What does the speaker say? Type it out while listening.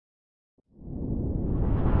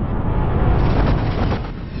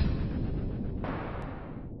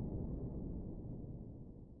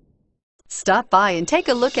Stop by and take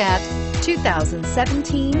a look at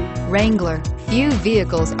 2017 Wrangler. Few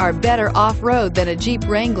vehicles are better off-road than a Jeep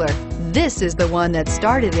Wrangler. This is the one that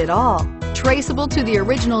started it all. Traceable to the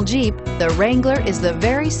original Jeep, the Wrangler is the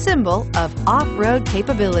very symbol of off-road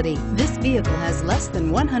capability. This vehicle has less than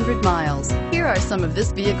 100 miles. Here are some of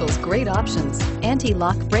this vehicle's great options: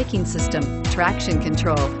 anti-lock braking system, traction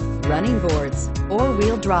control, running boards,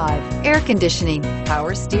 four-wheel drive, air conditioning,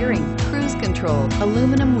 power steering, cruise control,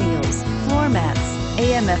 aluminum wheels, floor mats,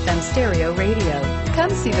 AM/FM stereo radio.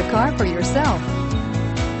 Come see the car for yourself.